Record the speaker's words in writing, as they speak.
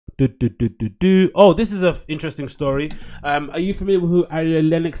Oh, this is an interesting story. Are you familiar with who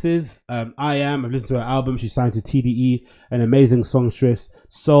Lennox is? I am. I've listened to her album. She's signed to TDE, an amazing songstress,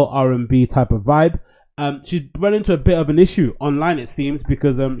 soul R&B type of vibe. She's run into a bit of an issue online, it seems,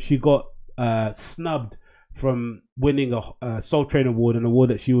 because she got snubbed from winning a Soul Train award, an award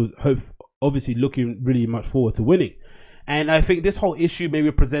that she was obviously looking really much forward to winning. And I think this whole issue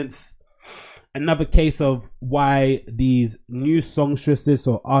maybe presents another case of why these new songstresses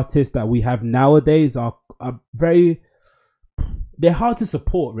or artists that we have nowadays are very, they're hard to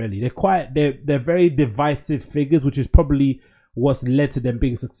support, really. They're very divisive figures, which is probably what's led to them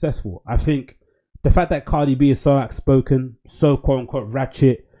being successful. I think the fact that Cardi B is so outspoken, so quote unquote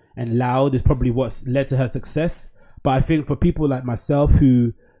ratchet and loud is probably what's led to her success. But I think for people like myself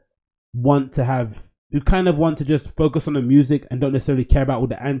who kind of want to just focus on the music and don't necessarily care about all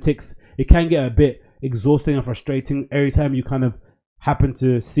the antics, it can get a bit exhausting and frustrating every time you kind of happen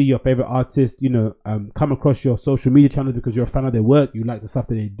to see your favorite artist, come across your social media channels because you're a fan of their work, you like the stuff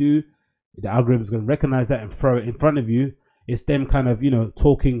that they do. The algorithm is going to recognize that and throw it in front of you. It's them kind of,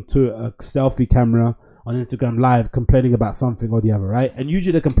 talking to a selfie camera on Instagram Live, complaining about something or the other, right? And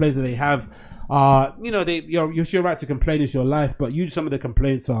usually the complaints that they have are, you're right to complain, it's your life, but usually some of the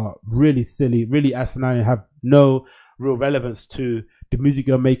complaints are really silly, really asinine, and have no real relevance to the music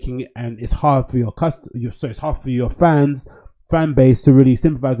you're making, and it's hard for it's hard for your fan base to really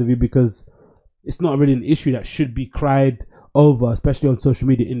sympathize with you, because it's not really an issue that should be cried over, especially on social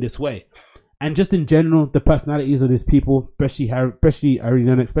media in this way. And just in general, the personalities of these people, especially Ari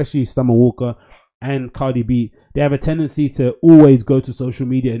Lennox, especially Summer Walker and Cardi B, they have a tendency to always go to social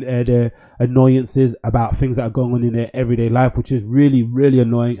media and air their annoyances about things that are going on in their everyday life, which is really, really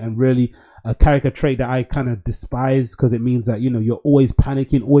annoying and really a character trait that I kind of despise, because it means that, you're always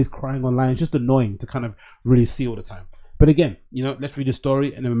panicking, always crying online. It's just annoying to kind of really see all the time. But again, let's read the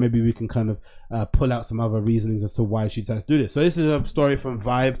story and then maybe we can kind of pull out some other reasonings as to why she decides to do this. So this is a story from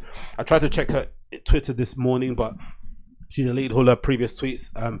Vibe. I tried to check her Twitter this morning, but she deleted all her previous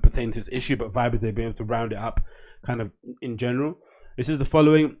tweets pertaining to this issue, but Vibe is able to round it up kind of in general. This is the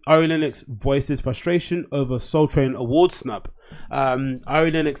following. Ari Lennox voices frustration over Soul Train award snub.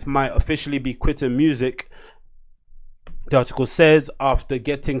 Ari Lennox might officially be quitting music, the article says, after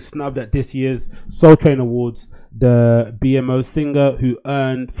getting snubbed at this year's Soul Train Awards. The BMO singer, who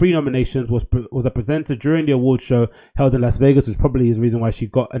earned 3 nominations, was a presenter during the award show held in Las Vegas, which probably is the reason why she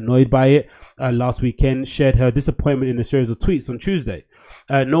got annoyed by it last weekend. Shared her disappointment in a series of tweets on Tuesday.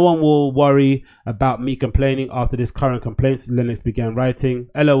 No one will worry about me complaining after this current complaints, Lennox began writing.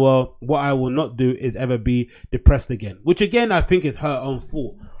 LOL, what I will not do is ever be depressed again. Which again, I think is her own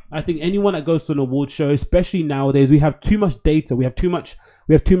fault. I think anyone that goes to an award show, especially nowadays, we have too much data. We have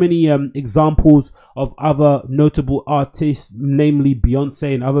too many examples of other notable artists, namely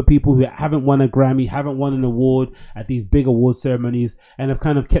Beyonce and other people who haven't won a Grammy, haven't won an award at these big award ceremonies, and have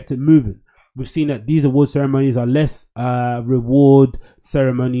kind of kept it moving. We've seen that these award ceremonies are less reward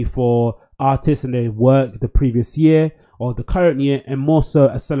ceremony for artists and their work the previous year or the current year, and more so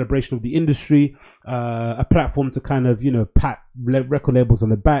a celebration of the industry, a platform to kind of, pat record labels on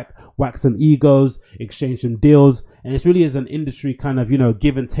the back, wax some egos, exchange some deals. And it really is an industry kind of,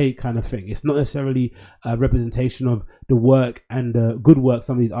 give and take kind of thing. It's not necessarily a representation of the work and the good work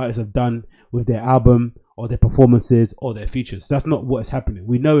some of these artists have done with their album or their performances or their features. That's not what is happening.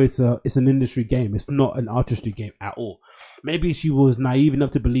 We know it's an industry game. It's not an artistry game at all. Maybe she was naive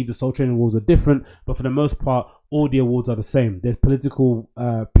enough to believe the Soul Train Awards are different, but for the most part, all the awards are the same. There's political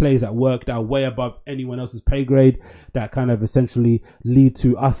plays at work that are way above anyone else's pay grade, that kind of essentially lead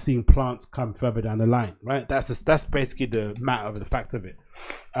to us seeing plants come further down the line, right? That's basically the matter of the fact of it.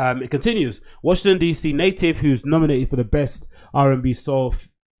 It continues. Washington DC native, who's nominated for the best R&B soul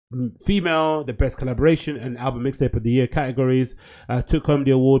female, the best collaboration and album mixtape of the year categories, took home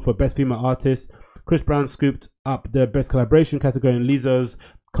the award for best female artist. Chris Brown scooped up the best collaboration category, and Lizzo's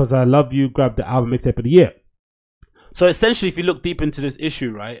 "Cause I Love You" grabbed the album mixtape of the year. So essentially, if you look deep into this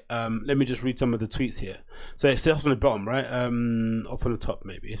issue, right, let me just read some of the tweets here. So it starts on the bottom, right? Off on the top,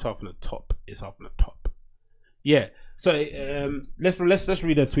 maybe. It's off on the top. It's off on the top. Yeah. So let's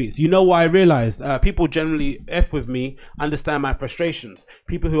read their tweets. You know what I realized? People generally F with me, understand my frustrations.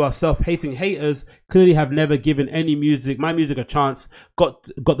 People who are self-hating haters clearly have never given my music a chance, got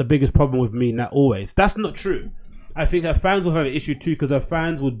the biggest problem with me, not always. That's not true. I think her fans will have an issue too, because her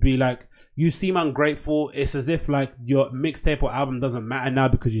fans would be like, you seem ungrateful. It's as if like your mixtape or album doesn't matter now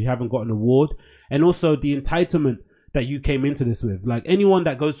because you haven't got an award. And also the entitlement that you came into this with. Like, anyone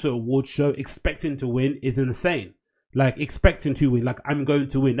that goes to an award show expecting to win is insane. like expecting to win, like I'm going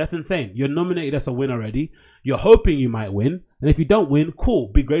to win. That's insane. You're nominated as a win already. You're hoping you might win, and if you don't win,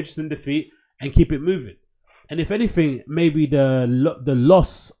 cool. Be gracious in defeat and keep it moving. And if anything, maybe the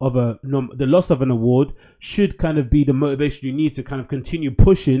loss of an award should kind of be the motivation you need to kind of continue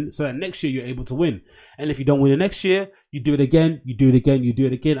pushing, so that next year you're able to win. And if you don't win the next year, you do it again, you do it again, you do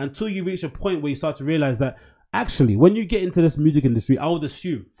it again, until you reach a point where you start to realize that actually, when you get into this music industry, I would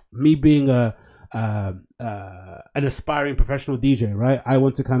assume, me being an aspiring professional DJ, right? I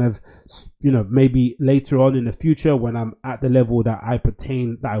want to kind of, you know, maybe later on in the future, when I'm at the level that I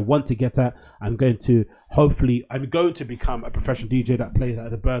want to get at, I'm going to become a professional DJ that plays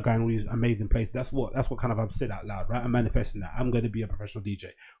at the Burger and all these amazing places. That's what kind of I've said out loud, right? I'm manifesting that. I'm going to be a professional DJ.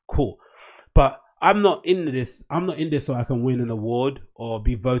 Cool. But I'm not in this so I can win an award or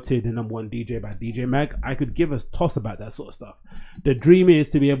be voted the #1 DJ by DJ Mag. I could give a toss about that sort of stuff. The dream is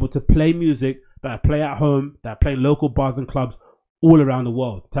to be able to play music that I play at home, that I play in local bars and clubs all around the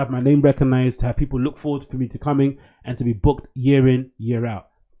world, to have my name recognized, to have people look forward for me to coming, and to be booked year in, year out.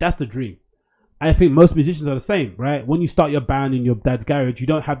 That's the dream. I think most musicians are the same, right? When you start your band in your dad's garage, you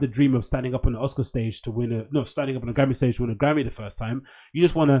don't have the dream of standing up on the Oscar stage to win standing up on a Grammy stage to win a Grammy the first time. You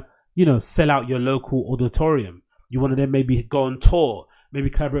just want to, you know, sell out your local auditorium. You want to then maybe go on tour, maybe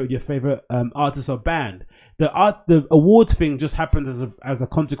collaborate with your favorite artist or band. The awards thing just happens as a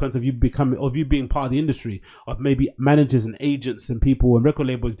consequence of you being part of the industry, of maybe managers and agents and people and record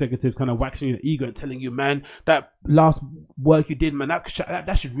label executives kind of waxing your ego and telling you, man, that last work you did, man,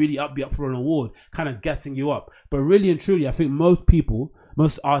 that should really be up for an award, kind of gassing you up. But really and truly, I think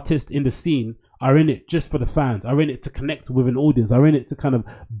most artists in the scene are in it just for the fans, are in it to connect with an audience, are in it to kind of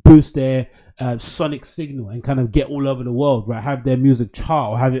boost their sonic signal and kind of get all over the world, right? Have their music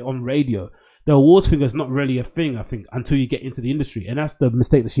chart or have it on radio. The awards thing is not really a thing, I think, until you get into the industry. And that's the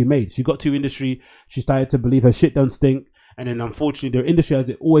mistake that she made. She got to industry, she started to believe her shit don't stink. And then unfortunately, the industry, as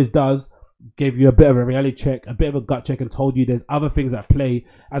it always does, gave you a bit of a reality check, a bit of a gut check, and told you there's other things that play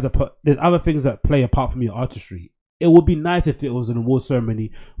apart from your artistry. It would be nice if it was an award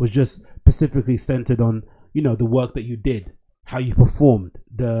ceremony was just specifically centered on, you know, the work that you did, how you performed,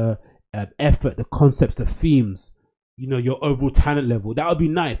 the effort, the concepts, the themes, you know, your overall talent level. That would be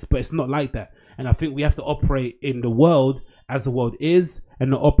nice, but it's not like that. And I think we have to operate in the world as the world is,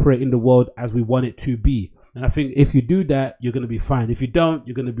 and not operate in the world as we want it to be. And I think if you do that, you're going to be fine. If you don't,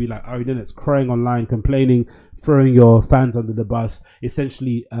 you're going to be like Ari Lennox, crying online, complaining, throwing your fans under the bus,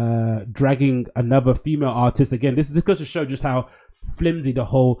 essentially dragging another female artist. Again, this goes to show just how flimsy the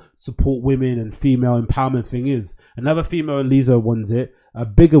whole support women and female empowerment thing is. Another female, Lizzo, wants it. A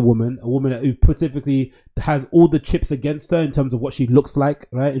bigger woman, a woman who specifically has all the chips against her in terms of what she looks like,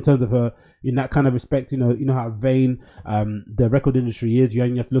 right? In terms of her, in that kind of respect, you know how vain the record industry is. You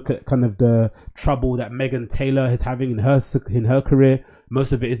only have to look at kind of the trouble that Megan Taylor is having in her career.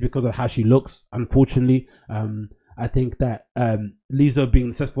 Most of it is because of how she looks, unfortunately. I think that Lizzo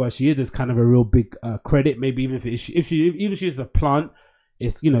being successful as she is kind of a real big credit. Maybe even if she is a plant,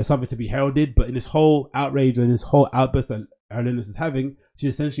 it's, you know, something to be heralded. But in this whole outrage and this whole outburst that Lennox is having,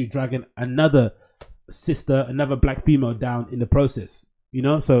 she's essentially dragging another sister, another black female down in the process. You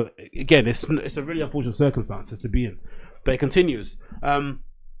know, so again, it's a really unfortunate circumstances to be in. But it continues.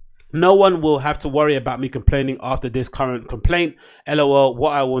 No one will have to worry about me complaining after this current complaint. LOL,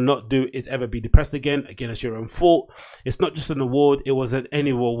 what I will not do is ever be depressed again. Again, it's your own fault. It's not just an award. It was an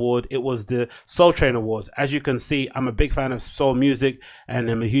annual award. It was the Soul Train Awards. As you can see, I'm a big fan of soul music, and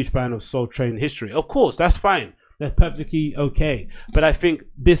I'm a huge fan of Soul Train history. Of course, that's fine. That's perfectly okay. But I think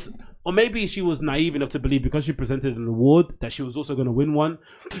this, or maybe she was naive enough to believe because she presented an award that she was also going to win one.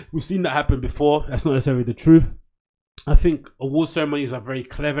 We've seen that happen before. That's not necessarily the truth. I think award ceremonies are very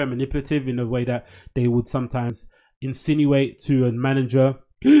clever and manipulative in a way that they would sometimes insinuate to a manager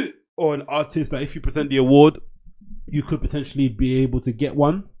or an artist that if you present the award, you could potentially be able to get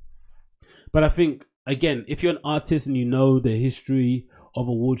one. But I think, again, if you're an artist and you know the history of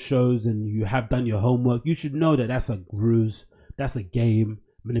award shows and you have done your homework, you should know that that's a ruse, that's a game,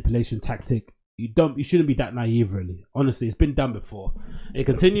 manipulation tactic. You shouldn't be that naive, really. Honestly, it's been done before. It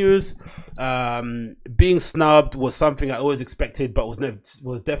continues. Being snubbed was something I always expected, but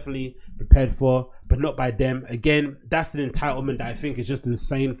was definitely prepared for, but not by them. Again, that's an entitlement that I think is just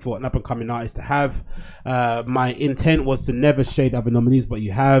insane for an up-and-coming artist to have. My intent was to never shade other nominees, but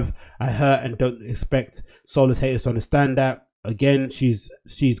you have. I hurt and don't expect soulless haters to understand that. Again, she's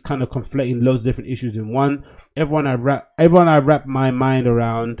kind of conflating loads of different issues in one. Every time I wrap my mind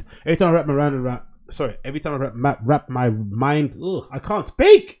around, I can't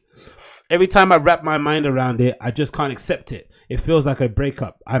speak. Every time I wrap my mind around it, I just can't accept it. It feels like a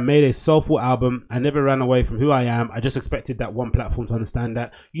breakup. I made a soulful album. I never ran away from who I am. I just expected that one platform to understand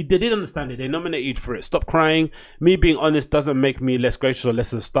that. They did understand it. They nominated you for it. Stop crying. Me being honest doesn't make me less gracious or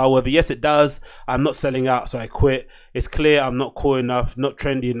less of a star worthy. Yes, it does. I'm not selling out, so I quit. It's clear I'm not cool enough, not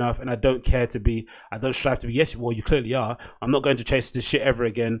trendy enough, and I don't care to be. I don't strive to be. Yes, well, you clearly are. I'm not going to chase this shit ever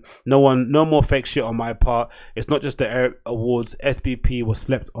again. No more fake shit on my part. It's not just the awards. SBP was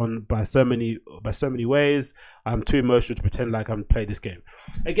slept on by so many ways. I'm too emotional to pretend like I'm playing this game.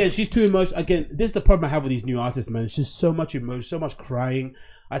 Again, she's too emotional. Again, this is the problem I have with these new artists, man. It's just so much emotion, so much crying.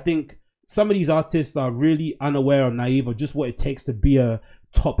 I think some of these artists are really unaware or naive of just what it takes to be a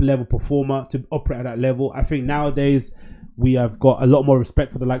top level performer, to operate at that level. I think nowadays we have got a lot more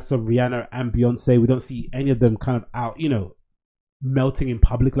respect for the likes of Rihanna and Beyonce. We don't see any of them kind of out, you know, melting in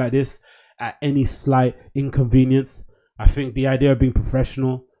public like this at any slight inconvenience. I think the idea of being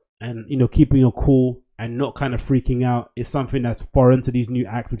professional and, you know, keeping your cool and not kind of freaking out is something that's foreign to these new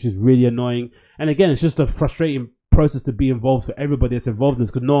acts, which is really annoying. And again, it's just a frustrating process to be involved for everybody that's involved in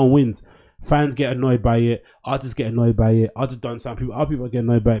this, because no one wins. Fans get annoyed by it, artists get annoyed by it, artists don't sound people, other people get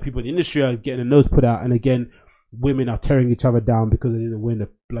annoyed by it, people in the industry are getting their nose put out, and again, women are tearing each other down because they didn't win a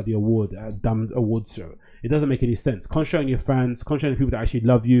bloody award, a dumb awards show. It doesn't make any sense. Concentrate on your fans, concentrate on the people that actually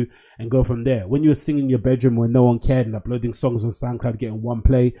love you, and go from there. When you were singing in your bedroom when no one cared and uploading songs on SoundCloud getting one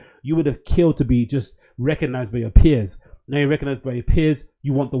play, you would have killed to be just recognized by your peers. Now you're recognized by your peers,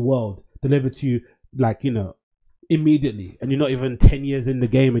 you want the world delivered to you, like, you know, immediately, and you're not even 10 years in the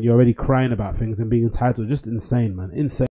game and you're already crying about things and being entitled. Just insane, man. Insane.